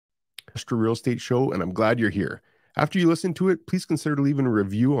Industrial Real Estate Show, and I'm glad you're here. After you listen to it, please consider leaving a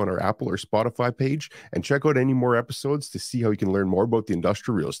review on our Apple or Spotify page and check out any more episodes to see how you can learn more about the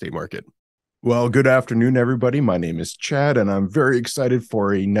industrial real estate market. Well, good afternoon, everybody. My name is Chad, and I'm very excited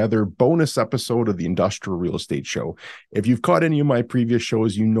for another bonus episode of the Industrial Real Estate Show. If you've caught any of my previous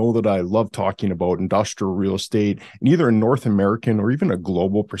shows, you know that I love talking about industrial real estate in either a North American or even a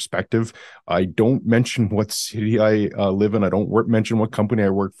global perspective. I don't mention what city I live in. I don't mention what company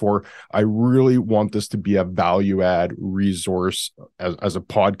I work for. I really want this to be a value-add resource as a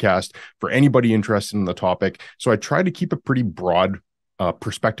podcast for anybody interested in the topic. So I try to keep it pretty broad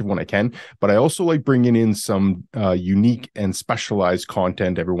perspective when I can, but I also like bringing in some unique and specialized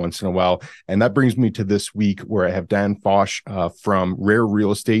content every once in a while. And that brings me to this week where I have Dan Foch from Rare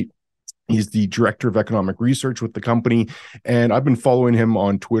Real Estate. He's the director of economic research with the company, and I've been following him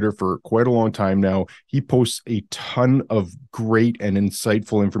on Twitter for quite a long time now. He posts a ton of great and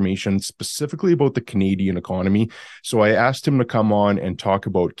insightful information specifically about the Canadian economy. So I asked him to come on and talk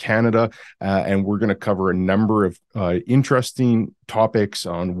about Canada, and we're going to cover a number of interesting topics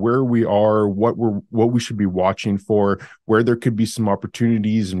on where we are, what we should be watching for, where there could be some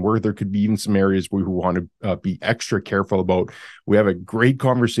opportunities, and where there could be even some areas where we want to be extra careful about. We have a great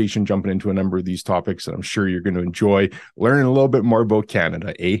conversation jumping into a number of these topics, and I'm sure you're going to enjoy learning a little bit more about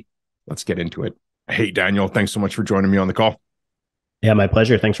Canada. Let's get into it. Hey, Daniel, thanks so much for joining me on the call. Yeah, my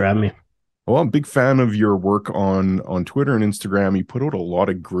pleasure. Thanks for having me. Well, I'm a big fan of your work on Twitter and Instagram. You put out a lot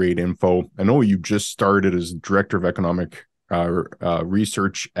of great info. I know you just started as director of economic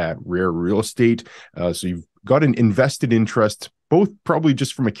research at Rare Real Estate. So you've got an invested interest, both probably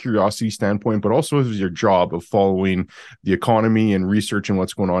just from a curiosity standpoint, but also as your job of following the economy and researching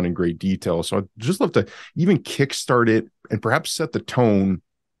what's going on in great detail. So I'd just love to even kickstart it and perhaps set the tone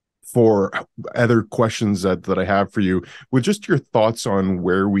for other questions that I have for you with just your thoughts on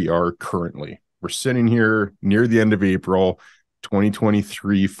where we are currently. We're sitting here near the end of April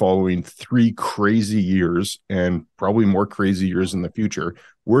 2023, following 3 crazy years and probably more crazy years in the future.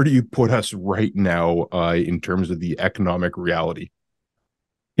 Where do you put us right now in terms of the economic reality?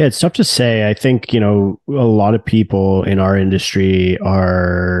 Yeah, it's tough to say. I think, a lot of people in our industry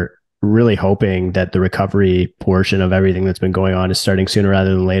are really hoping that the recovery portion of everything that's been going on is starting sooner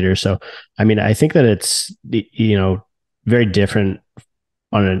rather than later. So, I think that it's, very different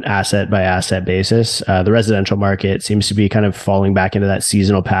on an asset by asset basis. The residential market seems to be kind of falling back into that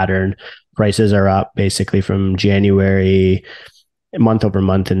seasonal pattern. Prices are up basically from January month over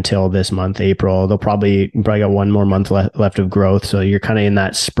month until this month, April. They'll probably got one more month left of growth. So you're kind of in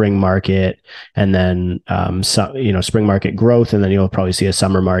that spring market, and then, spring market growth. And then you'll probably see a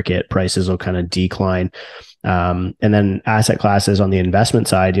summer market. Prices will kind of decline. And then asset classes on the investment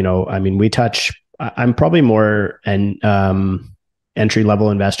side, I'm probably more entry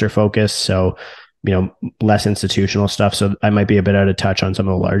level investor focused. So, less institutional stuff. So I might be a bit out of touch on some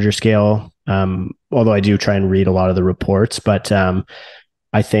of the larger scale, although I do try and read a lot of the reports. But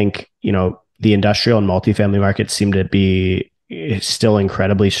I think, the industrial and multifamily markets seem to be still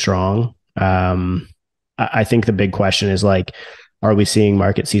incredibly strong. I think the big question is are we seeing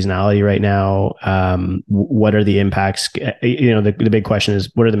market seasonality right now? What are the impacts? The big question is,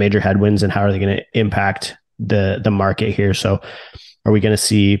 what are the major headwinds and how are they going to impact the market here? So are we going to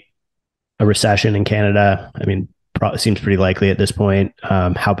see a recession in Canada? Seems pretty likely at this point.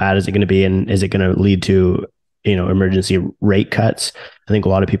 How bad is it going to be? And is it going to lead to, emergency rate cuts? I think a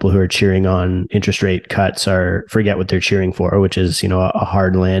lot of people who are cheering on interest rate cuts forget what they're cheering for, which is, a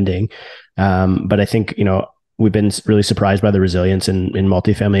hard landing. But I think, we've been really surprised by the resilience in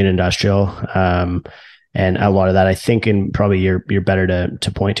multifamily and industrial. And a lot of that, I think, and probably you're better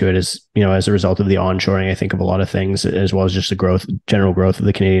to point to it, is, as a result of the onshoring, I think, of a lot of things, as well as just the general growth of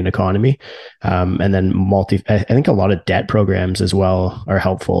the Canadian economy. And then I think a lot of debt programs as well are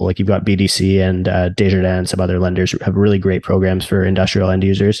helpful. Like you've got BDC and Desjardins, some other lenders have really great programs for industrial end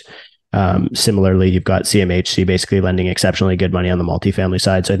users. Similarly, you've got CMHC basically lending exceptionally good money on the multifamily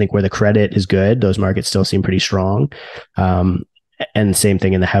side. So I think where the credit is good, those markets still seem pretty strong. And same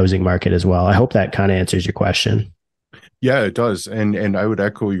thing in the housing market as well. I hope that kind of answers your question. Yeah, it does. And I would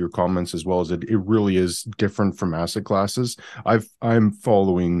echo your comments as well, as it really is different from asset classes. I'm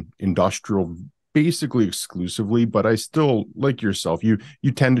following industrial basically exclusively, but I still, like yourself, you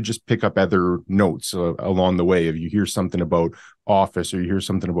tend to just pick up other notes along the way. If you hear something about office or you hear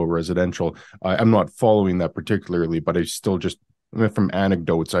something about residential, I'm not following that particularly, but I still just, from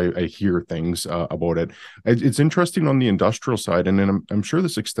anecdotes, I hear things about it. It's interesting on the industrial side, and then I'm sure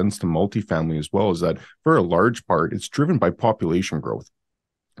this extends to multifamily as well, is that for a large part, it's driven by population growth.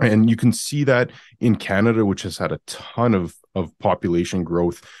 And you can see that in Canada, which has had a ton of of population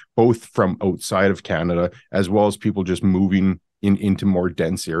growth, both from outside of Canada as well as people just moving into more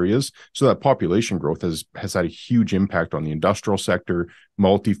dense areas. So that population growth has had a huge impact on the industrial sector,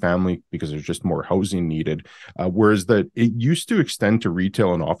 multifamily, because there's just more housing needed. Whereas that it used to extend to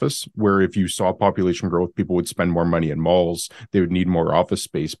retail and office, where if you saw population growth, people would spend more money in malls, they would need more office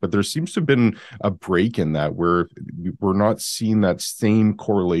space. But there seems to have been a break in that, where we're not seeing that same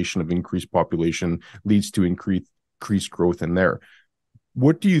correlation of increased population leads to increased growth in there.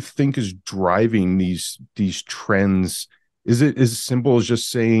 What do you think is driving these trends? Is it as simple as just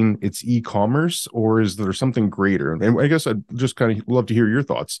saying it's e-commerce, or is there something greater? And I guess I'd just kind of love to hear your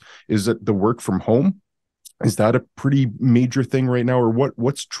thoughts. Is it the work from home? Is that a pretty major thing right now? Or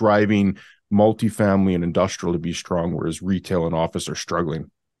what's driving multifamily and industrial to be strong, whereas retail and office are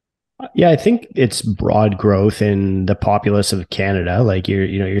struggling? Yeah, I think it's broad growth in the populace of Canada. Like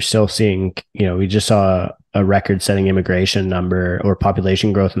you're still seeing, we just saw a record-setting immigration number or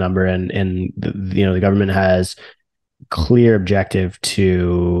population growth number, and the government has clear objective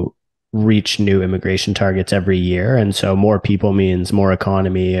to reach new immigration targets every year. And so more people means more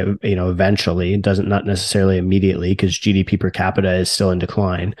economy, eventually. It doesn't, not necessarily immediately, because GDP per capita is still in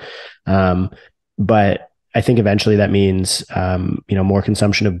decline. But I think eventually that means, more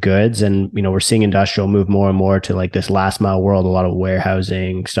consumption of goods. And, we're seeing industrial move more and more to like this last mile world, a lot of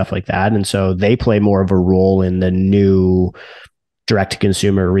warehousing, stuff like that. And so they play more of a role in the new direct to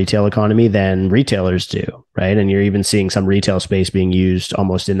consumer retail economy than retailers do, right? And you're even seeing some retail space being used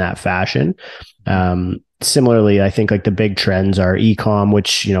almost in that fashion. Similarly, I think like the big trends are e-com,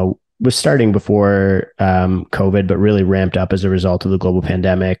 which, was starting before COVID, but really ramped up as a result of the global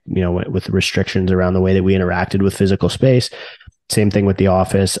pandemic, with the restrictions around the way that we interacted with physical space. Same thing with the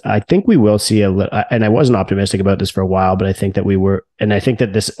office. I think we will see and I wasn't optimistic about this for a while, but I think that and I think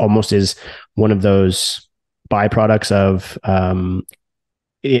that this almost is one of those byproducts of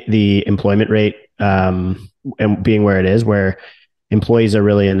the employment rate and being where it is, where employees are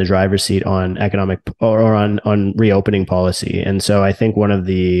really in the driver's seat on economic or on reopening policy. And so I think one of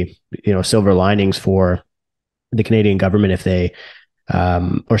the silver linings for the Canadian government, if they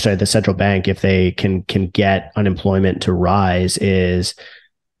the central bank, if they can get unemployment to rise, is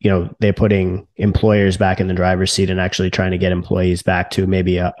they're putting employers back in the driver's seat and actually trying to get employees back to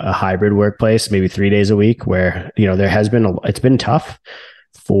maybe a hybrid workplace, maybe 3 days a week, where, there has been, it's been tough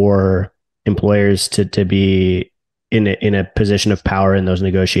for employers to be in a position of power in those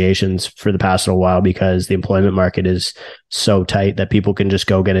negotiations for the past little while, because the employment market is so tight that people can just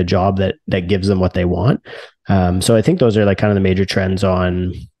go get a job that gives them what they want. So I think those are like kind of the major trends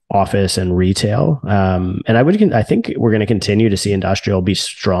on office and retail. And I think we're going to continue to see industrial be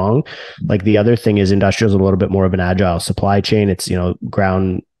strong. Like the other thing is industrial is a little bit more of an agile supply chain. It's,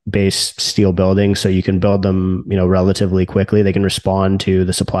 ground-based steel buildings, so you can build them, relatively quickly. They can respond to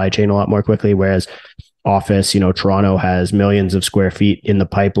the supply chain a lot more quickly. Whereas office, Toronto has millions of square feet in the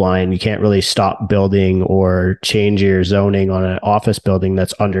pipeline. You can't really stop building or change your zoning on an office building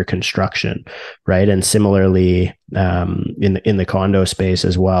that's under construction, right? And similarly, in the condo space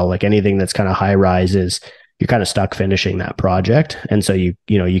as well, like anything that's kind of high rises, you're kind of stuck finishing that project. And so you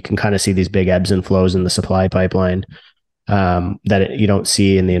can kind of see these big ebbs and flows in the supply pipeline that you don't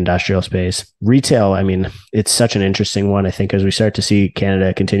see in the industrial space. Retail, I mean, it's such an interesting one. I think as we start to see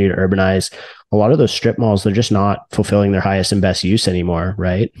Canada continue to urbanize, a lot of those strip malls, they're just not fulfilling their highest and best use anymore,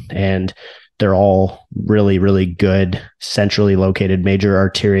 right? And they're all really, really good, centrally located, major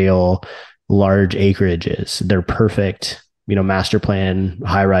arterial, large acreages. They're perfect, master plan,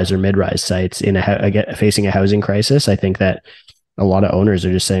 high-rise or mid-rise sites facing a housing crisis. I think that a lot of owners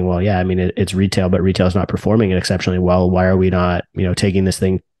are just saying, well, yeah, I mean, it's retail, but retail is not performing exceptionally well. Why are we not, taking this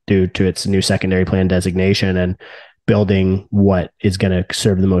thing due to its new secondary plan designation and building what is going to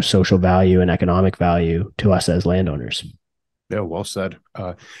serve the most social value and economic value to us as landowners? Yeah, well said.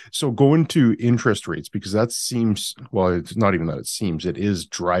 So going to interest rates, because that seems, well, it's not even that it seems, it is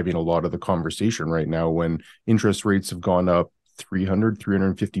driving a lot of the conversation right now, when interest rates have gone up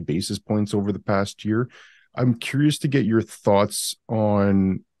 350 basis points over the past year. I'm curious to get your thoughts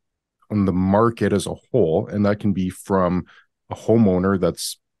on the market as a whole, and that can be from a homeowner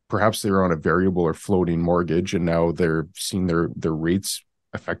that's perhaps they're on a variable or floating mortgage, and now they're seeing their rates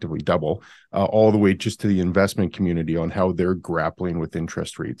effectively double, all the way just to the investment community on how they're grappling with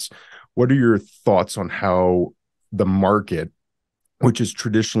interest rates. What are your thoughts on how the market, which is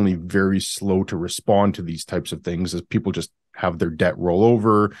traditionally very slow to respond to these types of things, as people just have their debt roll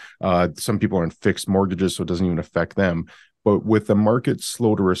over? Some people are in fixed mortgages, so it doesn't even affect them. But with the market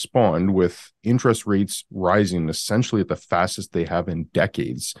slow to respond, with interest rates rising essentially at the fastest they have in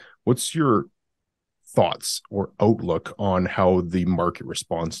decades, what's your thoughts or outlook on how the market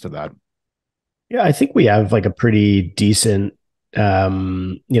responds to that? Yeah, I think we have like a pretty decent, I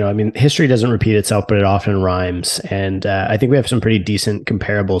mean, history doesn't repeat itself, but it often rhymes. And I think we have some pretty decent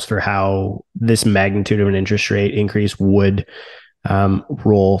comparables for how this magnitude of an interest rate increase would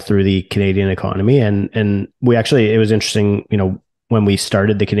roll through the Canadian economy. And we actually, it was interesting, when we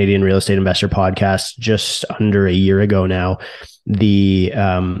started the Canadian Real Estate Investor podcast just under a year ago now, the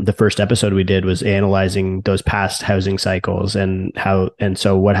first episode we did was analyzing those past housing cycles and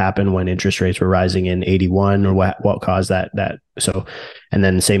so what happened when interest rates were rising in 81, or what caused that. So, and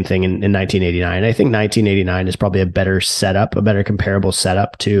then the same thing in 1989. I think 1989 is probably a better comparable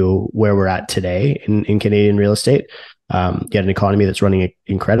setup to where we're at today in Canadian real estate. You had an economy that's running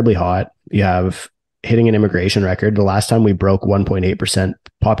incredibly hot. You have hitting an immigration record. The last time we broke 1.8%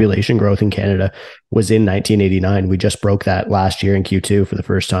 population growth in Canada was in 1989. We just broke that last year in Q2 for the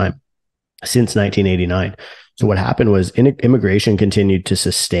first time since 1989. So what happened was immigration continued to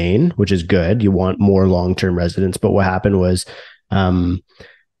sustain, which is good. You want more long-term residents. But what happened was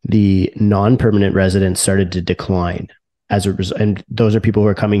the non-permanent residents started to decline. And those are people who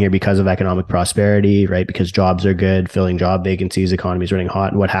are coming here because of economic prosperity, right? Because jobs are good, filling job vacancies, economy is running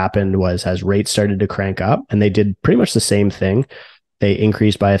hot. And what happened was, as rates started to crank up, and they did pretty much the same thing, they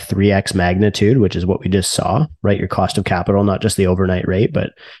increased by a 3x magnitude, which is what we just saw, right? Your cost of capital, not just the overnight rate,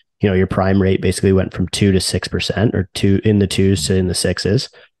 but your prime rate basically went from 2 to 6%, or in the 2s to in the 6s.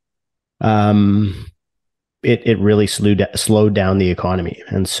 It really slowed down the economy,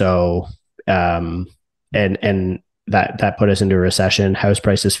 and so that put us into a recession. House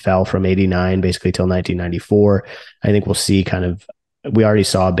prices fell from 89 basically till 1994. I think we'll see we already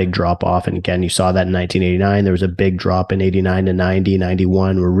saw a big drop off. And again, you saw that in 1989. There was a big drop in 89 to 90,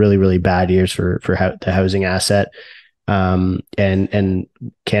 91 were really, really bad years for the housing asset. And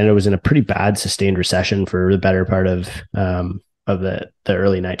Canada was in a pretty bad sustained recession for the better part of the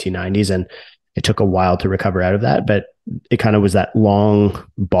early 1990s. And it took a while to recover out of that, but it kind of was that long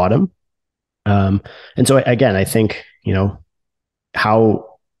bottom. And so again, I think,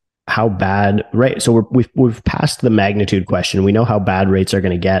 how bad, right? So we've passed the magnitude question. We know how bad rates are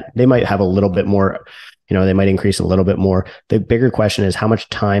going to get. They might have a little bit more, they might increase a little bit more. The bigger question is, how much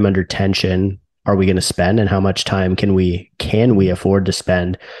time under tension are we going to spend, and how much time can we afford to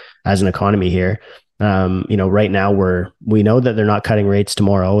spend as an economy here? Right now we know that they're not cutting rates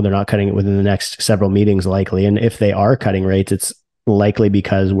tomorrow. They're not cutting it within the next several meetings likely. And if they are cutting rates, it's likely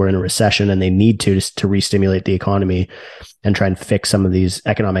because we're in a recession and they need to re-stimulate the economy and try and fix some of these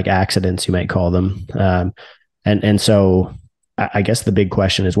economic accidents, you might call them. And so I guess the big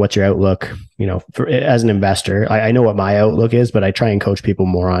question is, what's your outlook, as an investor? I know what my outlook is, but I try and coach people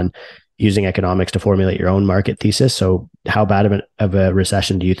more on using economics to formulate your own market thesis. So how bad of a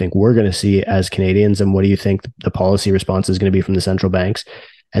recession do you think we're going to see as Canadians? And what do you think the policy response is going to be from the central banks?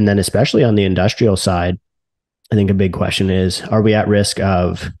 And then especially on the industrial side, I think a big question is, are we at risk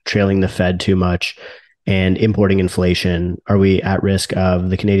of trailing the Fed too much and importing inflation? Are we at risk of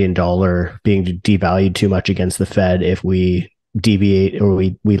the Canadian dollar being devalued too much against the Fed if we deviate or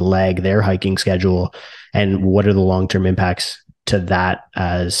we lag their hiking schedule? And what are the long-term impacts to that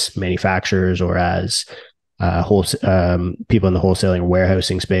as manufacturers or as people in the wholesaling or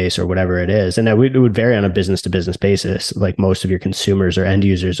warehousing space or whatever it is? And it would vary on a business to business basis. Like most of your consumers or end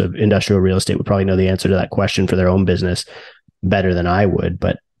users of industrial real estate would probably know the answer to that question for their own business better than I would.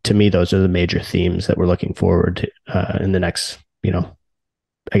 But to me, those are the major themes that we're looking forward to in the next,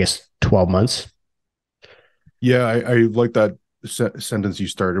 I guess 12 months. Yeah, I like that sentence you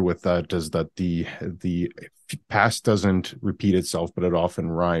started with, that is that the past doesn't repeat itself, but it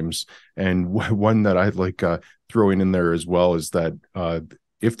often rhymes. And one that I'd like throwing in there as well is that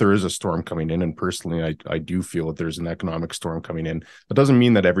if there is a storm coming in, and personally I do feel that there's an economic storm coming in, that doesn't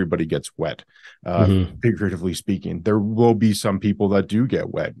mean that everybody gets wet. Figuratively speaking, there will be some people that do get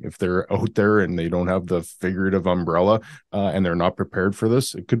wet if they're out there and they don't have the figurative umbrella and they're not prepared for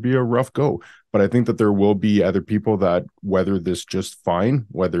this. It could be a rough go. But I think that there will be other people that weather this just fine,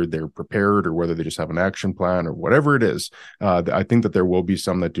 whether they're prepared or whether they just have an action plan or whatever it is. I think that there will be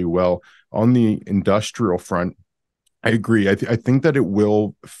some that do well. On the industrial front, I agree. I think that it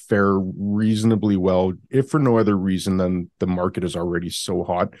will fare reasonably well, if for no other reason than the market is already so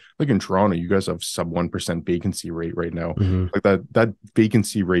hot. Like in Toronto, you guys have sub 1% vacancy rate right now. Like that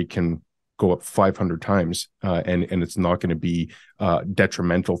vacancy rate can go up 500 times, and it's not going to be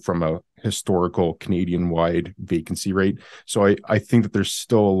detrimental from a historical Canadian-wide vacancy rate. So I think that there's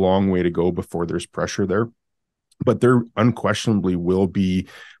still a long way to go before there's pressure there. But there unquestionably will be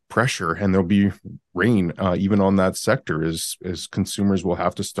pressure, and there'll be rain even on that sector as consumers will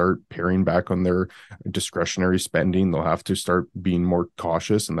have to start paring back on their discretionary spending. They'll have to start being more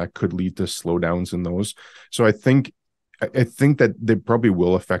cautious, and that could lead to slowdowns in those. So I think that they probably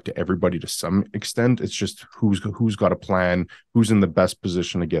will affect everybody to some extent. It's just who's got a plan, who's in the best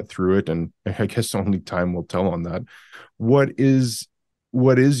position to get through it, and I guess only time will tell on that. What is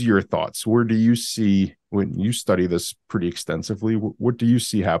your thoughts? Where do you see, when you study this pretty extensively, what do you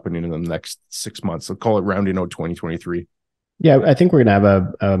see happening in the next 6 months? I'll call it rounding out 2023. Yeah, I think we're going to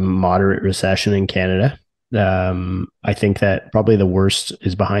have a moderate recession in Canada. I think that probably the worst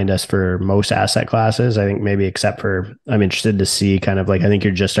is behind us for most asset classes. I think maybe except for, I'm interested to see kind of like, I think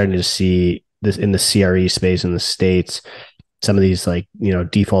you're just starting to see this in the CRE space in the States, some of these like,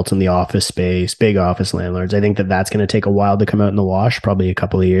 defaults in the office space, big office landlords. I think that that's going to take a while to come out in the wash, probably a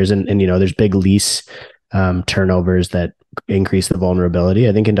couple of years. And there's big lease turnovers that increase the vulnerability.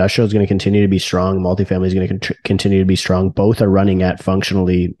 I think industrial is going to continue to be strong. Multifamily is going to continue to be strong. Both are running at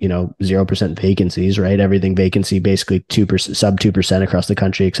functionally, 0% vacancies, right? Everything vacancy, basically 2%, sub 2% across the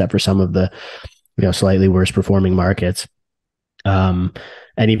country, except for some of the, slightly worse performing markets.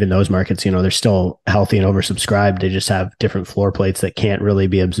 And even those markets, they're still healthy and oversubscribed. They just have different floor plates that can't really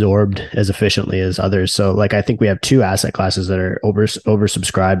be absorbed as efficiently as others. So like, I think we have two asset classes that are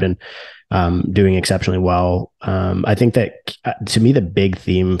oversubscribed and doing exceptionally well. I think that to me, the big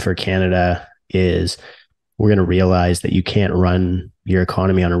theme for Canada is we're going to realize that you can't run your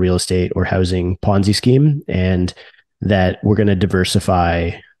economy on a real estate or housing Ponzi scheme, and that we're going to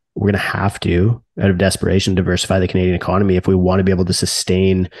diversify. We're going to have to, out of desperation, diversify the Canadian economy if we want to be able to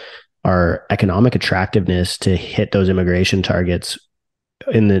sustain our economic attractiveness to hit those immigration targets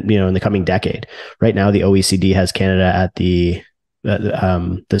in the coming decade. Right now, the OECD has Canada at the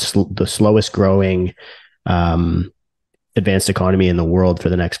slowest growing advanced economy in the world for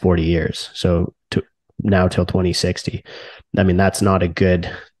the next 40 years. So now till 2060. I mean, that's not a good,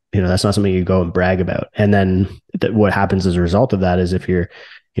 that's not something you go and brag about. And then what happens as a result of that is if your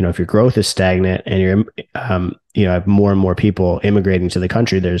growth is stagnant and you have more and more people immigrating to the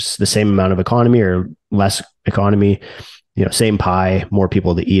country, there's the same amount of economy or less economy, same pie, more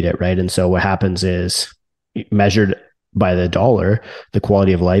people to eat it. Right. And so what happens is, measured by the dollar, the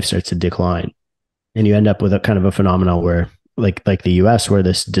quality of life starts to decline. And you end up with a kind of a phenomenon where like the US, where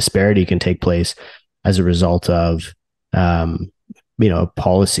this disparity can take place as a result of,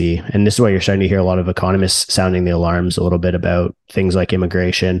 policy. And this is why you're starting to hear a lot of economists sounding the alarms a little bit about things like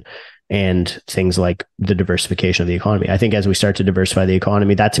immigration and things like the diversification of the economy. I think as we start to diversify the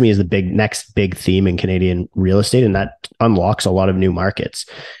economy, that to me is the next big theme in Canadian real estate. And that unlocks a lot of new markets.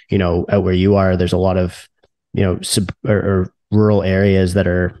 Out where you are, there's a lot of, or rural areas that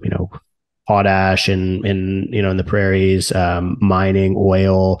are, potash and in the prairies, mining,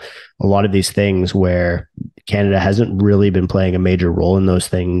 oil, a lot of these things where Canada hasn't really been playing a major role in those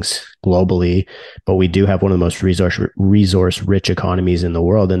things globally, but we do have one of the most resource rich economies in the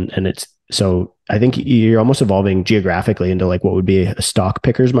world. And it's, so I think you're almost evolving geographically into like what would be a stock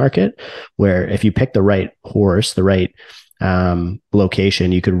pickers market, where if you pick the right horse, the right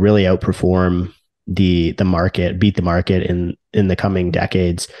location, you could really outperform the market, beat the market in the coming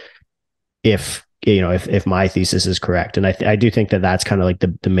decades. If my thesis is correct. And I do think that that's kind of like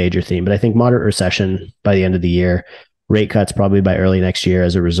the major theme, but I think moderate recession by the end of the year, rate cuts probably by early next year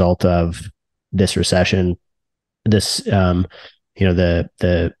as a result of this recession, this, the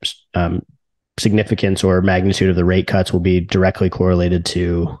significance or magnitude of the rate cuts will be directly correlated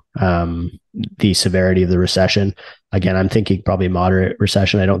to the severity of the recession. Again, I'm thinking probably moderate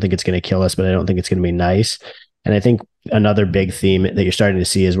recession. I don't think it's going to kill us, but I don't think it's going to be nice. And I think another big theme that you're starting to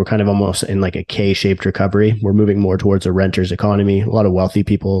see is we're kind of almost in like a K-shaped recovery. We're moving more towards a renter's economy. A lot of wealthy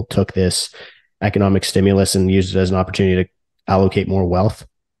people took this economic stimulus and used it as an opportunity to allocate more wealth.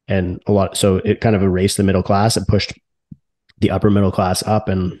 So it kind of erased the middle class. It pushed the upper middle class up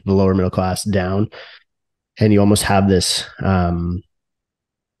and the lower middle class down. And you almost have this,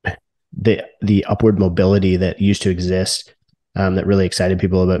 the upward mobility that used to exist, that really excited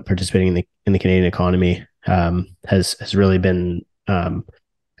people about participating in the Canadian economy, has really been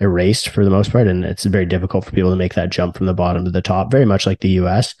erased for the most part. And it's very difficult for people to make that jump from the bottom to the top, very much like the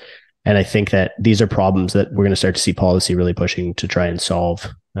US. And I think that these are problems that we're going to start to see policy really pushing to try and solve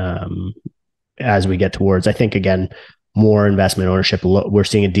as we get towards, I think, again, more investment ownership. We're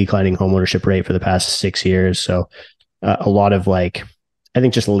seeing a declining home ownership rate for the past 6 years. So a lot of I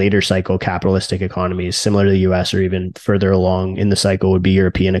think just later cycle capitalistic economies similar to the US or even further along in the cycle would be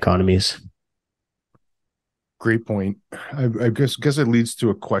European economies. Great point. I guess it leads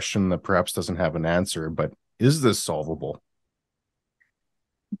to a question that perhaps doesn't have an answer, but is this solvable?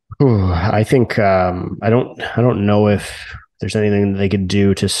 I think I don't know if there's anything that they could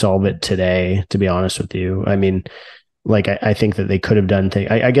do to solve it today, to be honest with you. I mean, like I think that they could have done things.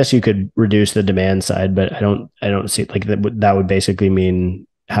 I guess you could reduce the demand side, but I don't see like that would basically mean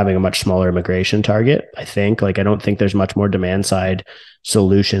having a much smaller immigration target. I think like I don't think there's much more demand side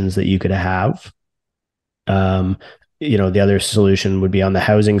solutions that you could have. Um, the other solution would be on the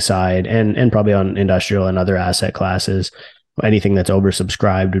housing side and probably on industrial and other asset classes. Anything that's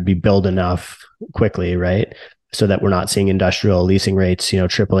oversubscribed would be build enough quickly, right? So that we're not seeing industrial leasing rates,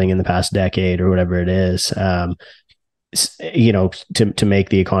 tripling in the past decade or whatever it is. To make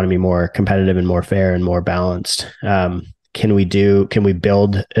the economy more competitive and more fair and more balanced. Can we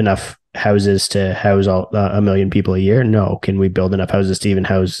build enough houses to house a million people a year? No. Can we build enough houses to even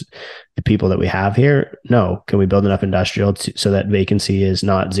house the people that we have here? No. Can we build enough industrial so that vacancy is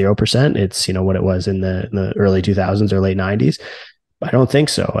not 0%? It's, what it was in the early 2000s or late 90s. I don't think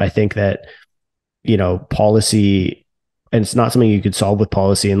so. I think that, policy, and it's not something you could solve with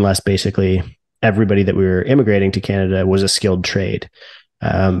policy unless basically everybody that we were immigrating to Canada was a skilled trade,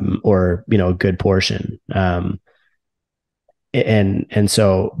 or, a good portion. And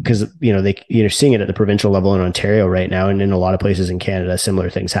so, because, you're seeing it at the provincial level in Ontario right now, and in a lot of places in Canada,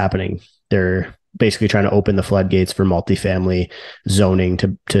 similar things happening. They're basically trying to open the floodgates for multifamily zoning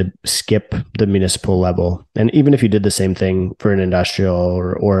to skip the municipal level. And even if you did the same thing for an industrial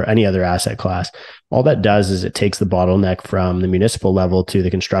or any other asset class, all that does is it takes the bottleneck from the municipal level to the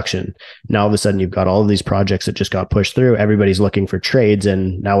construction. Now, all of a sudden, you've got all of these projects that just got pushed through. Everybody's looking for trades.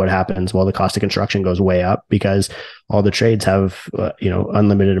 And now what happens? Well, the cost of construction goes way up because all the trades have,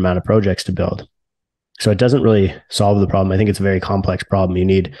 unlimited amount of projects to build. So it doesn't really solve the problem. I think it's a very complex problem. You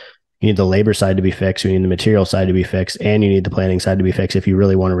need the labor side to be fixed, you need the material side to be fixed, and you need the planning side to be fixed if you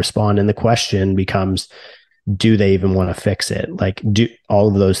really want to respond. And the question becomes, do they even want to fix it? Like, do all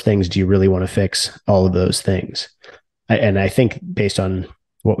of those things, do you really want to fix all of those things? And I think based on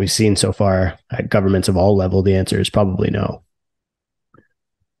what we've seen so far at governments of all level, the answer is probably no.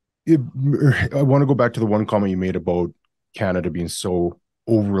 I want to go back to the one comment you made about Canada being so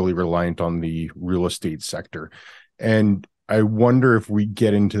overly reliant on the real estate sector. And I wonder if we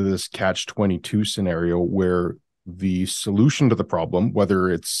get into this catch-22 scenario where the solution to the problem, whether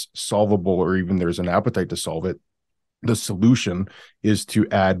it's solvable or even there's an appetite to solve it, the solution is to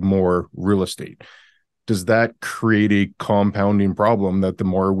add more real estate. Does that create a compounding problem that the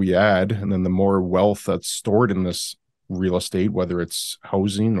more we add and then the more wealth that's stored in this real estate, whether it's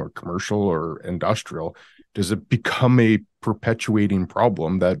housing or commercial or industrial, does it become a perpetuating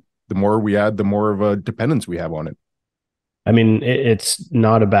problem that the more we add, the more of a dependence we have on it? I mean, it's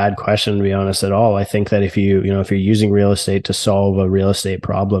not a bad question, to be honest, at all. I think that if you're using real estate to solve a real estate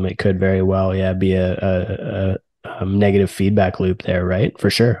problem, it could very well, be a negative feedback loop there, right? For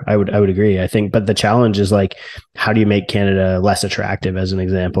sure. I would agree. I think, but the challenge is like, how do you make Canada less attractive as an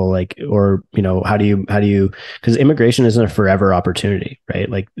example? Like, or, how do you, because immigration isn't a forever opportunity, right?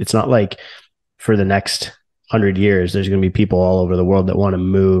 Like, it's not like for the next 100 years, there's going to be people all over the world that want to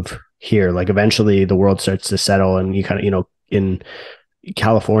move here. Like eventually the world starts to settle and you kind of, in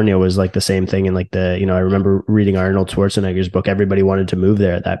California was like the same thing. And like I remember reading Arnold Schwarzenegger's book, everybody wanted to move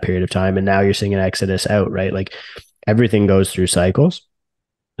there at that period of time. And now you're seeing an exodus out, right? Like everything goes through cycles.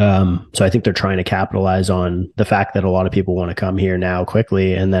 So I think they're trying to capitalize on the fact that a lot of people want to come here now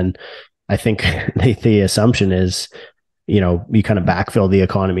quickly. And then I think the assumption is, you kind of backfill the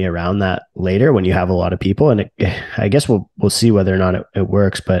economy around that later when you have a lot of people. And I guess we'll see whether or not it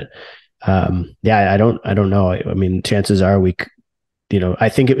works, but I don't know. I mean, chances are I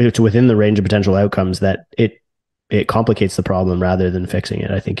think it's within the range of potential outcomes that it complicates the problem rather than fixing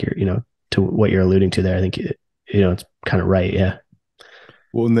it. I think you're, to what you're alluding to there, I think, it's kind of right. Yeah.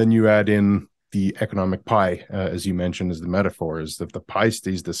 Well, and then you add in the economic pie, as you mentioned, as the metaphor is if the pie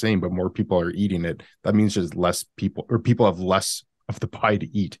stays the same, but more people are eating it, that means there's less people or people have less of the pie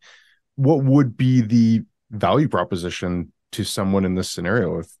to eat. What would be the value proposition to someone in this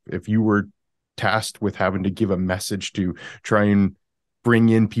scenario if you were tasked with having to give a message to try and bring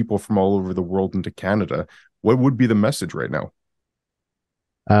in people from all over the world into Canada? What would be the message right now?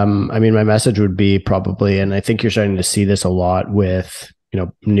 I mean, my message would be probably, and I think you're starting to see this a lot with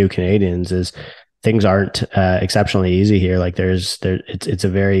new Canadians, is things aren't exceptionally easy here. Like it's a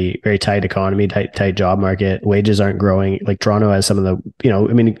very, very tight economy, tight job market. Wages aren't growing. Like Toronto has some of the,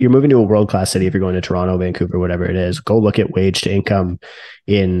 I mean, you're moving to a world-class city. If you're going to Toronto, Vancouver, whatever it is, go look at wage to income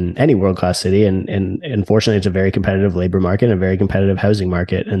in any world-class city. And unfortunately, it's a very competitive labor market and a very competitive housing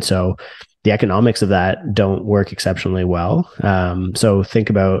market. And so the economics of that don't work exceptionally well. So think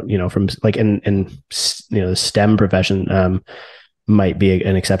about, from like, the STEM profession, might be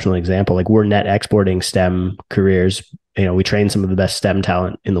an exceptional example. Like we're net exporting STEM careers. We train some of the best STEM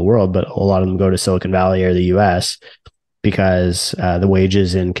talent in the world, but a lot of them go to Silicon Valley or the US because the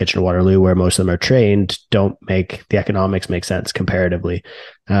wages in Kitchener-Waterloo, where most of them are trained, don't make the economics make sense comparatively.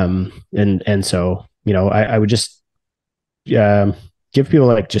 And so, I would just give people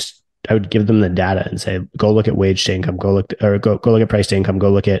I would give them the data and say, go look at wage to income, go look at price to income,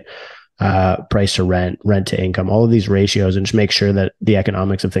 go look at price to rent, rent to income, all of these ratios, and just make sure that the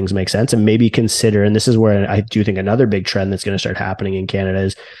economics of things make sense. And maybe consider, and this is where I do think another big trend that's going to start happening in Canada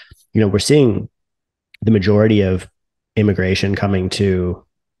is, we're seeing the majority of immigration coming to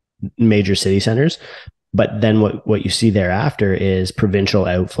major city centers. But then what you see thereafter is provincial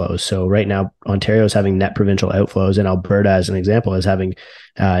outflows. So right now, Ontario is having net provincial outflows, and Alberta, as an example, is having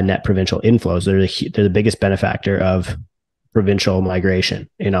net provincial inflows. They're the biggest benefactor of provincial migration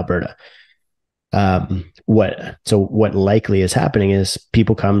in Alberta. What likely is happening is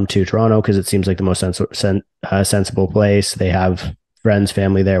people come to Toronto because it seems like the most sensible place. They have friends,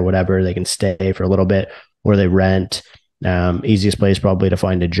 family there, whatever. They can stay for a little bit, or they rent. Easiest place probably to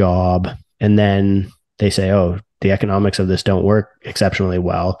find a job. And then they say, oh, the economics of this don't work exceptionally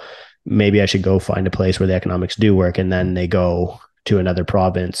well. Maybe I should go find a place where the economics do work. And then they go to another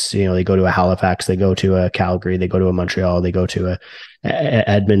province. They go to a Halifax, they go to a Calgary, they go to a Montreal, they go to a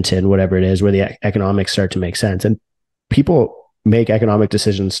Edmonton, whatever it is, where the economics start to make sense. And people make economic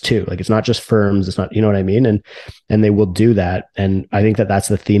decisions too. Like it's not just firms, it's not, you know what I mean? And they will do that. And I think that that's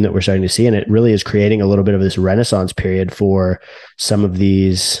the theme that we're starting to see. And it really is creating a little bit of this renaissance period for some of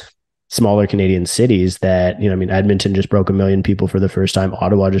these smaller Canadian cities that, Edmonton just broke 1 million people for the first time.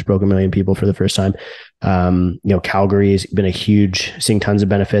 Ottawa just broke 1 million people for the first time. Calgary's been seeing tons of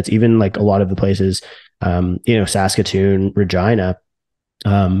benefits, even like a lot of the places, Saskatoon, Regina,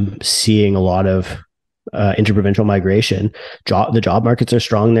 seeing a lot of interprovincial migration. The job markets are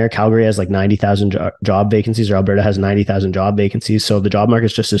strong there. Calgary has like 90,000 job vacancies, or Alberta has 90,000 job vacancies. So the job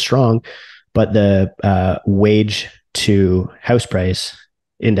market's just as strong, but the wage to house price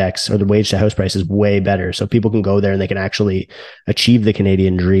index, or the wage to house price, is way better. So people can go there and they can actually achieve the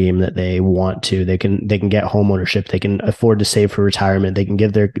Canadian dream that they want to. They can get home ownership. They can afford to save for retirement. They can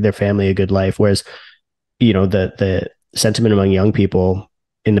give their family a good life. Whereas, the sentiment among young people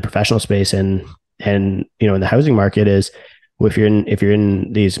in the professional space and in the housing market is, if you're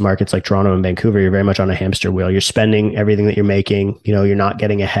in these markets like Toronto and Vancouver, you're very much on a hamster wheel. You're spending everything that you're making. You're not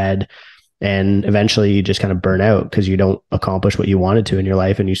getting ahead. And eventually you just kind of burn out because you don't accomplish what you wanted to in your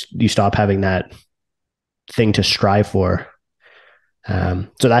life, and you stop having that thing to strive for. So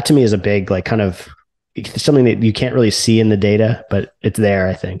that to me is a big, like, kind of something that you can't really see in the data, but it's there,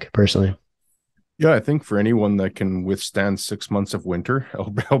 I think, personally. Yeah, I think for anyone that can withstand 6 months of winter,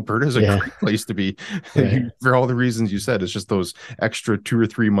 Alberta is a great place to be. Right. For all the reasons you said. It's just those extra 2 or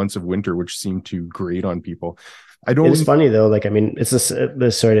 3 months of winter which seem to grate on people. It's funny though, like, it's this,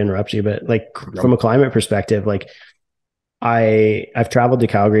 sorry to interrupt you, but like from a climate perspective, like I've traveled to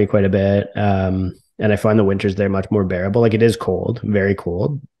Calgary quite a bit, and I find the winters there much more bearable. Like it is cold, very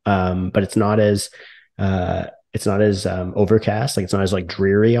cold, but it's not as overcast. Like it's not as like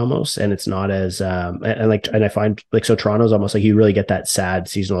dreary almost, and it's not as and I find like, so Toronto's almost like you really get that sad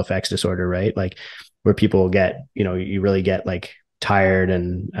seasonal effects disorder, right? Like where people get, you really get like tired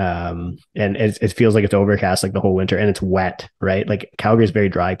and it feels like it's overcast like the whole winter, and it's wet, right? Like Calgary is very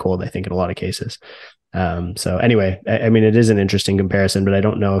dry cold, I think, in a lot of cases. So anyway, it is an interesting comparison, but I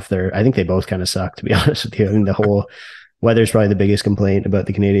don't know if I think they both kind of suck, to be honest with you. The whole weather is probably the biggest complaint about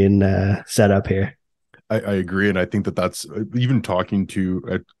the Canadian setup here. I agree. And I think that's even talking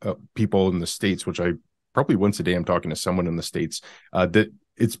to people in the States, which I probably once a day I'm talking to someone in the States, that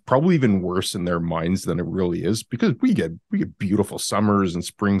it's probably even worse in their minds than it really is, because we get beautiful summers and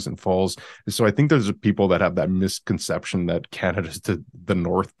springs and falls. So I think there's people that have that misconception that Canada's the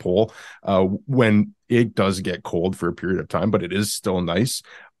North Pole, when it does get cold for a period of time, but it is still nice.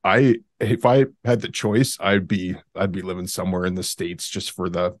 If I had the choice, I'd be living somewhere in the States just for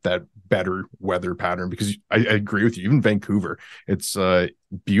that better weather pattern, because I agree with you. Even Vancouver, it's a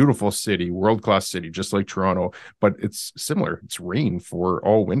beautiful city, world-class city, just like Toronto, but it's similar. It's rain for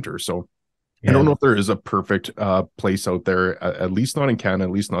all winter. So I don't know if there is a perfect place out there, at least not in Canada,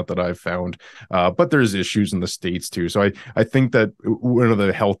 at least not that I've found. But there's issues in the States too. So I think that one of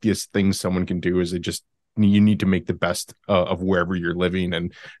the healthiest things someone can do is you need to make the best of wherever you're living,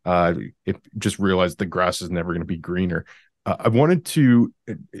 and just realize the grass is never going to be greener. I wanted to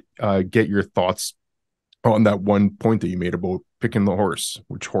get your thoughts on that one point that you made about picking the horse,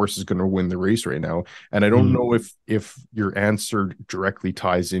 which horse is going to win the race right now. And I don't know if your answer directly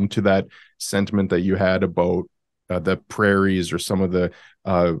ties into that sentiment that you had about the prairies or some of the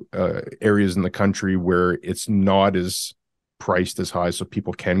areas in the country where it's not as priced as high, so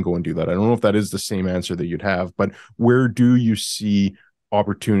people can go and do that. I don't know if that is the same answer that you'd have, but where do you see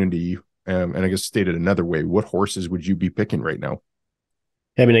opportunity? And I guess stated another way, what horses would you be picking right now?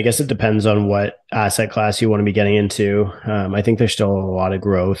 I mean, I guess it depends on what asset class you want to be getting into. I think there's still a lot of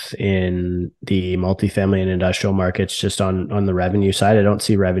growth in the multifamily and industrial markets just on the revenue side. I don't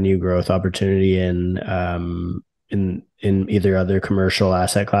see revenue growth opportunity in either other commercial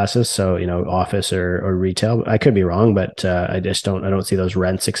asset classes. So, office or retail. I could be wrong, but I don't see those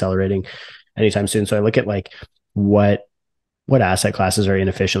rents accelerating anytime soon. So I look at like what asset classes are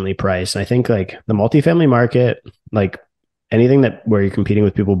inefficiently priced. And I think like the multifamily market, like anything where you're competing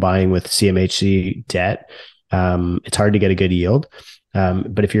with people buying with CMHC debt, it's hard to get a good yield.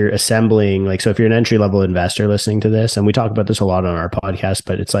 But if you're assembling, like, so if you're an entry level investor listening to this, and we talk about this a lot on our podcast,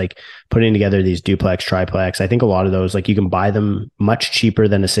 but it's like putting together these duplex, triplex. I think a lot of those, like, you can buy them much cheaper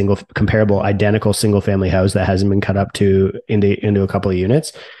than a single comparable, identical single family house that hasn't been cut up into a couple of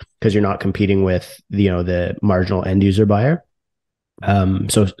units, because you're not competing with the marginal end user buyer.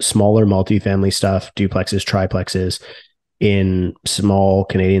 So smaller multifamily stuff, duplexes, triplexes in small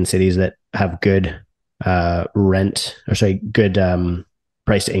Canadian cities that have good good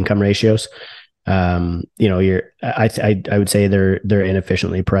price to income ratios. I would say they're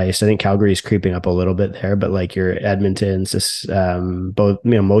inefficiently priced. I think Calgary is creeping up a little bit there, but like your Edmonton, both,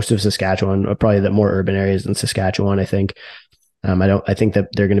 most of Saskatchewan, probably the more urban areas in Saskatchewan, I think. I think that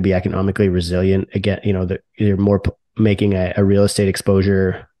they're going to be economically resilient. Again, that you're more making a real estate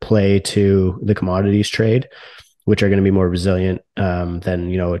exposure play to the commodities trade, which are going to be more resilient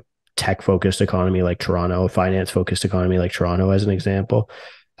than, a tech-focused economy like Toronto, a finance-focused economy like Toronto, as an example.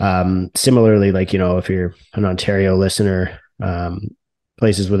 Similarly, like, if you're an Ontario listener,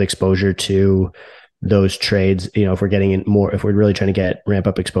 places with exposure to those trades, if we're getting in more, if we're really trying to ramp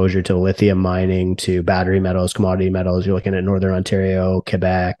up exposure to lithium mining, to battery metals, commodity metals, you're looking at Northern Ontario,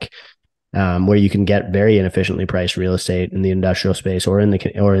 Quebec, where you can get very inefficiently priced real estate in the industrial space or in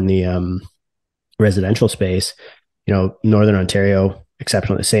the residential space. Northern Ontario,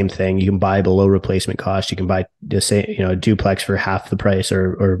 exceptionally the same thing. You can buy below replacement cost. You can buy the same, a duplex for half the price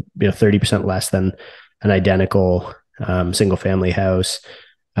or 30% less than an identical single family house.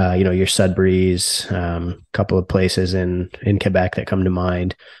 Your Sudbury's, a couple of places in Quebec that come to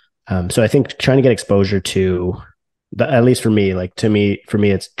mind. So I think trying to get exposure to, at least for me,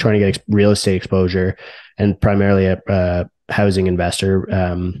 it's trying to get real estate exposure, and primarily a housing investor.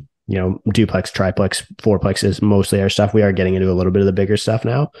 Duplex, triplex, fourplex is mostly our stuff. We are getting into a little bit of the bigger stuff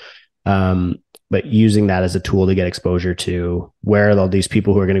now. But using that as a tool to get exposure to where are all these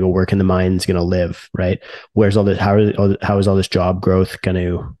people who are going to go work in the mines going to live, right? Where's all this, how is all this job growth going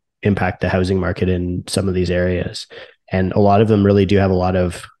to impact the housing market in some of these areas? And a lot of them really do have a lot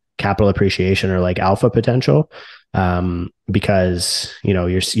of capital appreciation or like alpha potential. Because,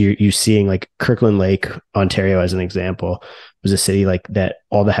 you're seeing like Kirkland Lake, Ontario, as an example, was a city like that.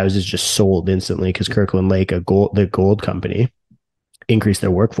 All the houses just sold instantly because Kirkland Lake, the gold company, increased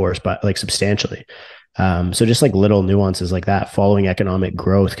their workforce but like substantially. So just like little nuances like that, following economic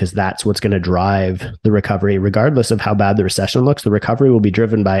growth, because that's what's going to drive the recovery, regardless of how bad the recession looks. The recovery will be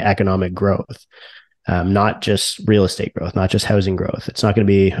driven by economic growth. Not just real estate growth, not just housing growth. It's not going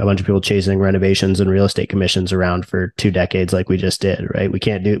to be a bunch of people chasing renovations and real estate commissions around for 2 decades like we just did, right? We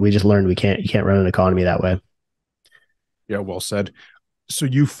just learned you can't run an economy that way. Yeah, well said. So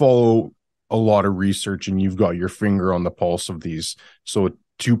you follow a lot of research and you've got your finger on the pulse of these. So a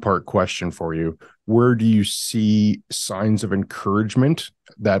 2-part question for you. Where do you see signs of encouragement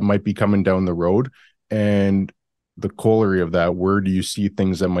that might be coming down the road? And the corollary of that, where do you see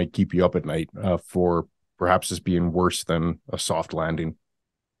things that might keep you up at night for perhaps this being worse than a soft landing?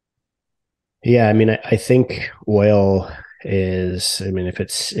 Yeah, I mean, I think oil is,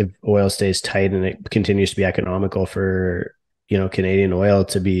 if oil stays tight and it continues to be economical for, Canadian oil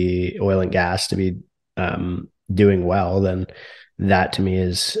and gas to be doing well, then that to me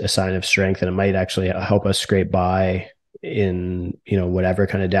is a sign of strength, and it might actually help us scrape by in, whatever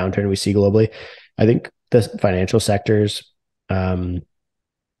kind of downturn we see globally. I think the financial sectors, I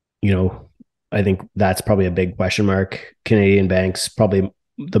think that's probably a big question mark. Canadian banks, probably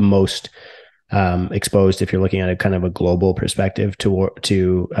the most exposed if you're looking at a kind of a global perspective to what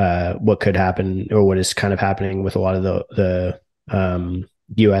could happen or what is kind of happening with a lot of the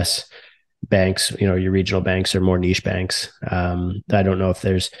US banks. Your regional banks or more niche banks. I don't know if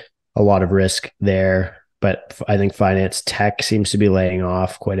there's a lot of risk there, but I think finance tech seems to be laying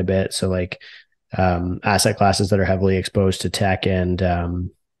off quite a bit. So like asset classes that are heavily exposed to tech and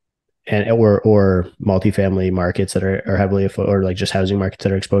and or multifamily markets that are heavily or like just housing markets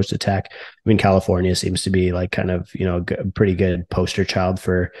that are exposed to tech. I mean, California seems to be like kind of, you know, a pretty good poster child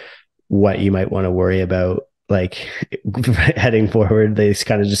for what you might want to worry about, like heading forward. They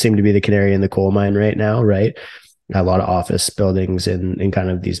kind of just seem to be the canary in the coal mine right now, right? A lot of office buildings in kind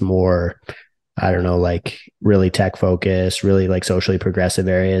of these more, I don't know, like really tech focused, really like socially progressive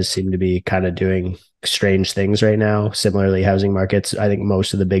areas seem to be kind of doing strange things right now. Similarly, housing markets, I think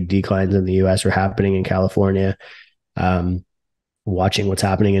most of the big declines in the US are happening in California. Um, Watching what's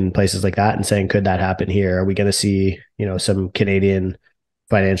happening in places like that and saying, could that happen here? Are we going to see, you know, some Canadian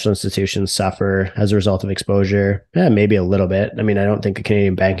financial institutions suffer as a result of exposure? Yeah, maybe a little bit. I mean, I don't think the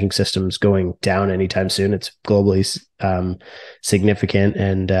Canadian banking system is going down anytime soon. It's globally significant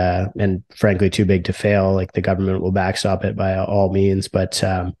and frankly too big to fail. Like the government will backstop it by all means, but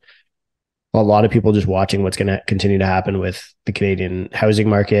a lot of people just watching what's going to continue to happen with the Canadian housing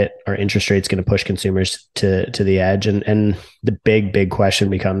market. Are interest rates going to push consumers to the edge? And the big question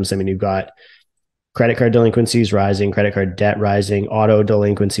becomes, I mean, you've got credit card delinquencies rising, credit card debt rising, auto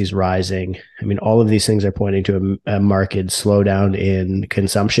delinquencies rising. I mean, all of these things are pointing to a marked slowdown in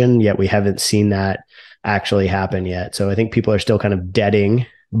consumption, yet we haven't seen that actually happen yet. So I think people are still kind of debting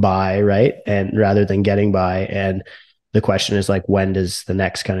by, right? And rather than getting by. And the question is like, when does the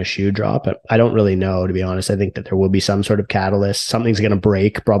next kind of shoe drop? But I don't really know, to be honest. I think that there will be some sort of catalyst. Something's going to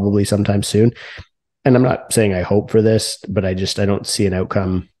break probably sometime soon. And I'm not saying I hope for this, but I don't see an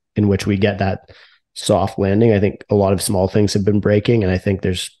outcome in which we get that soft landing. I think a lot of small things have been breaking, and I think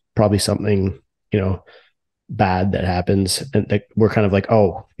there's probably something, you know, bad that happens, and we're kind of like,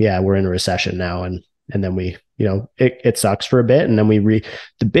 oh yeah, we're in a recession now, and then we, you know, it sucks for a bit, and then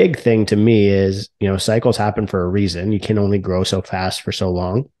the big thing to me is, you know, cycles happen for a reason. You can only grow so fast for so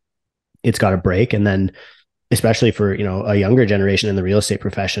long. It's got to break, and then especially for, you know, a younger generation in the real estate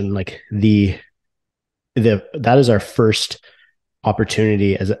profession, like that is our first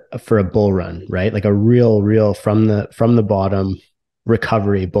opportunity for a bull run, right? Like a real from the bottom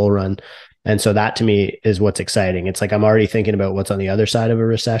recovery bull run. And so that to me is what's exciting. It's like I'm already thinking about what's on the other side of a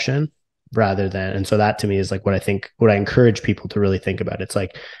recession rather than, and so that to me is like what I encourage people to really think about. It's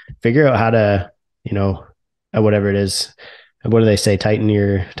like figure out how to, you know, whatever it is, what do they say, tighten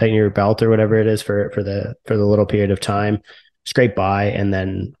your belt or whatever it is for the little period of time, scrape by, and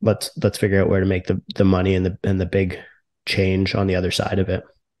then let's figure out where to make the money and the big change on the other side of it.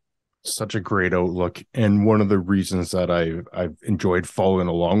 Such a great outlook. And one of the reasons that I've enjoyed following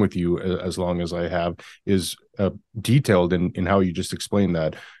along with you as long as I have is detailed in how you just explained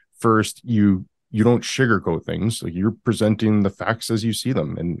that. First, you don't sugarcoat things. Like you're presenting the facts as you see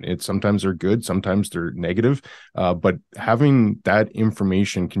them, and sometimes they're good, sometimes they're negative. But having that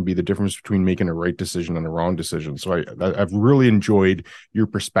information can be the difference between making a right decision and a wrong decision. So I've really enjoyed your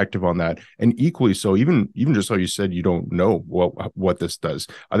perspective on that, and equally so, even just how you said you don't know what this does.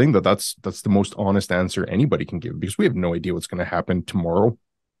 I think that's the most honest answer anybody can give, because we have no idea what's going to happen tomorrow,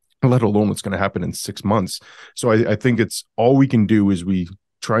 let alone what's going to happen in 6 months. So I think it's all we can do is we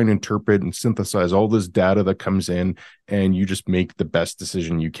try and interpret and synthesize all this data that comes in, and you just make the best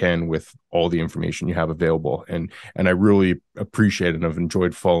decision you can with all the information you have available. And I really appreciate it, and I've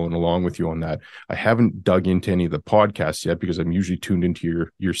enjoyed following along with you on that. I haven't dug into any of the podcasts yet, because I'm usually tuned into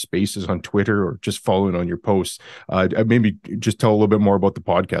your spaces on Twitter or just following on your posts. Maybe just tell a little bit more about the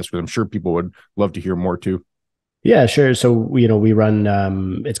podcast, because I'm sure people would love to hear more too. Yeah, sure. So, you know, we run,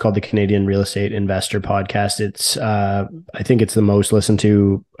 it's called the Canadian Real Estate Investor Podcast. It's, I think it's the most listened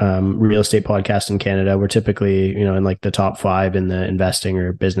to real estate podcast in Canada. We're typically, you know, in like the top 5 in the investing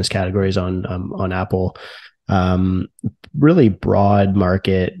or business categories on Apple. Really broad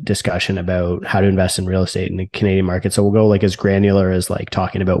market discussion about how to invest in real estate in the Canadian market. So we'll go like as granular as like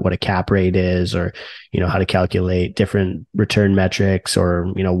talking about what a cap rate is, or, you know, how to calculate different return metrics,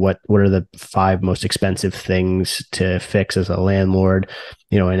 or, you know, what are the 5 most expensive things to fix as a landlord,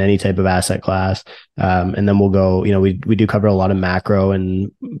 you know, in any type of asset class. And then we'll go, you know, we do cover a lot of macro and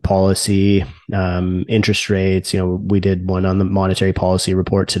policy, interest rates. You know, we did one on the monetary policy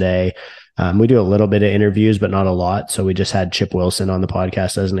report today. We do a little bit of interviews, but not a lot. So we just had Chip Wilson on the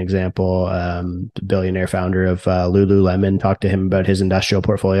podcast as an example, the billionaire founder of Lululemon. Talked to him about his industrial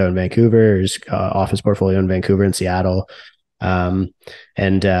portfolio in Vancouver, his office portfolio in Vancouver and Seattle. Yeah,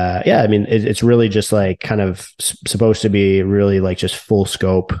 I mean, it's really just like kind of supposed to be really like just full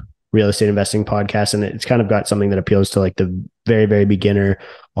scope real estate investing podcast. And it's kind of got something that appeals to like the very, very beginner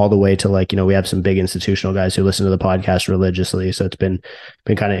all the way to like, you know, we have some big institutional guys who listen to the podcast religiously. So it's been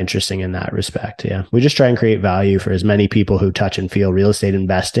kind of interesting in that respect. Yeah. We just try and create value for as many people who touch and feel real estate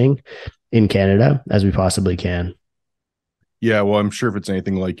investing in Canada as we possibly can. Yeah, well, I'm sure if it's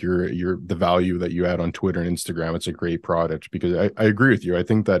anything like the value that you add on Twitter and Instagram, it's a great product, because I agree with you. I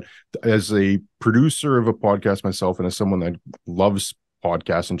think that as a producer of a podcast myself, and as someone that loves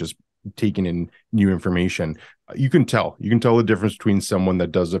podcasts and just taking in new information, you can tell the difference between someone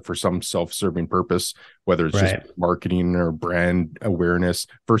that does it for some self-serving purpose, whether it's just Right. marketing or brand awareness,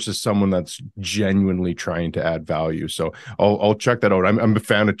 versus someone that's genuinely trying to add value. So I'll check that out. I'm a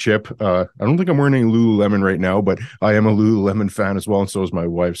fan of Chip. I don't think I'm wearing any Lululemon right now, but I am a Lululemon fan as well, and so is my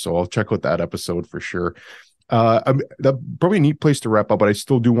wife. So I'll check out that episode for sure. That's probably a neat place to wrap up, but I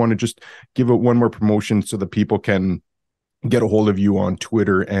still do want to just give it one more promotion so that people can get a hold of you on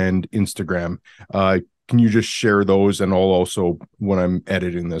Twitter and Instagram. Can you just share those? And I'll also, when I'm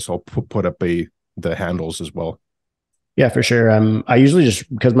editing this, I'll put up the handles as well. Yeah, for sure. I usually just,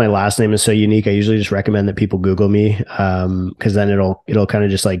 because my last name is so unique, I usually just recommend that people Google me, because then it'll kind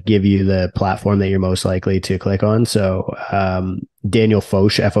of just like give you the platform that you're most likely to click on. So Daniel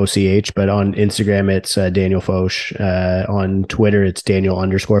Foch, Foch, but on Instagram it's Daniel Foch. On Twitter it's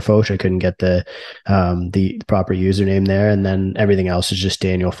Daniel_Foch. I couldn't get the proper username there, and then everything else is just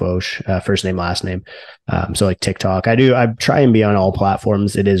Daniel Foch, first name, last name. So like TikTok, I try and be on all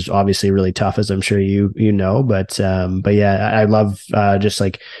platforms. It is obviously really tough, as I'm sure you know, but yeah, I love just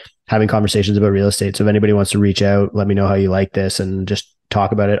like having conversations about real estate. So if anybody wants to reach out, let me know how you like this and just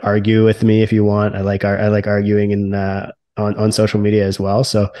talk about it. Argue with me if you want. I like arguing and on social media as well.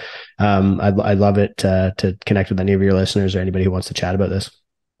 So I'd love it to connect with any of your listeners or anybody who wants to chat about this.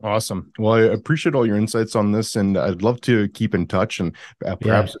 Awesome. Well, I appreciate all your insights on this, and I'd love to keep in touch. And Yeah,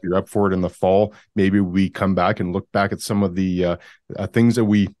 perhaps if you're up for it in the fall, maybe we come back and look back at some of the things that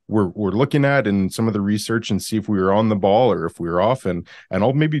we're looking at, and some of the research, and see if we were on the ball or if we were off. And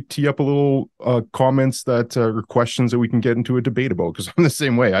I'll maybe tee up a little comments that or questions that we can get into a debate about, because I'm the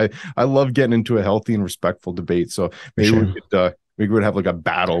same way. I love getting into a healthy and respectful debate. So for maybe sure. we could have like a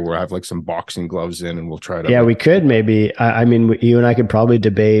battle where I have like some boxing gloves in, and we'll try to Yeah, like. we could maybe. I mean, you and I could probably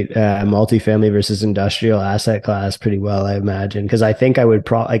debate multifamily versus industrial asset class pretty well, I imagine. Because I think I would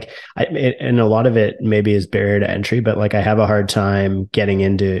probably and a lot of it maybe is barrier to entry, but like I have a hard time getting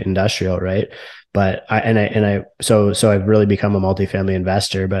into industrial, right? But so I've really become a multifamily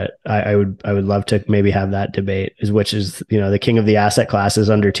investor. But I would love to maybe have that debate, which is, you know, the king of the asset class is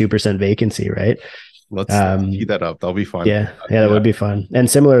under 2% vacancy, right? Let's tee that up. That'll be fun. Yeah, that Yeah. would be fun. And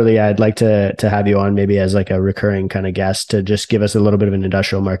similarly, I'd like to have you on maybe as like a recurring kind of guest to just give us a little bit of an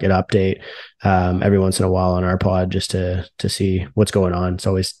industrial market update every once in a while on our pod, just to see what's going on. It's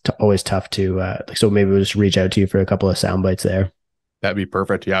always tough to so maybe we'll just reach out to you for a couple of sound bites there. That'd be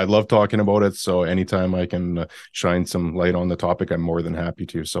perfect. Yeah, I love talking about it. So anytime I can shine some light on the topic, I'm more than happy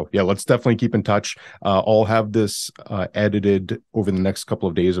to. So yeah, let's definitely keep in touch. I'll have this edited over the next couple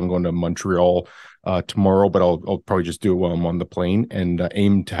of days. I'm going to Montreal tomorrow, but I'll probably just do it while I'm on the plane, and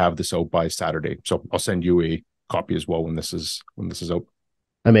aim to have this out by Saturday. So I'll send you a copy as well when this is out.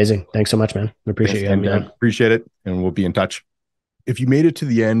 Amazing. Thanks so much, man. I appreciate Thanks you having again, me Dan. on. Appreciate it, and we'll be in touch. If you made it to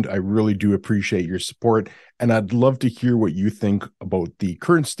the end, I really do appreciate your support, and I'd love to hear what you think about the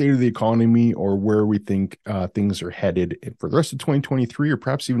current state of the economy, or where we think things are headed for the rest of 2023, or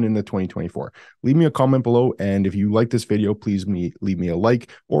perhaps even into 2024. Leave me a comment below, and if you like this video, please leave me a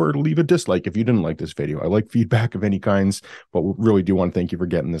like, or leave a dislike if you didn't like this video. I like feedback of any kinds, but we really do want to thank you for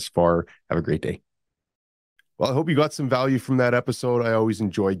getting this far. Have a great day. Well, I hope you got some value from that episode. I always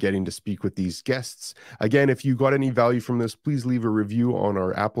enjoy getting to speak with these guests. Again, if you got any value from this, please leave a review on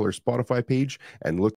our Apple or Spotify page, and look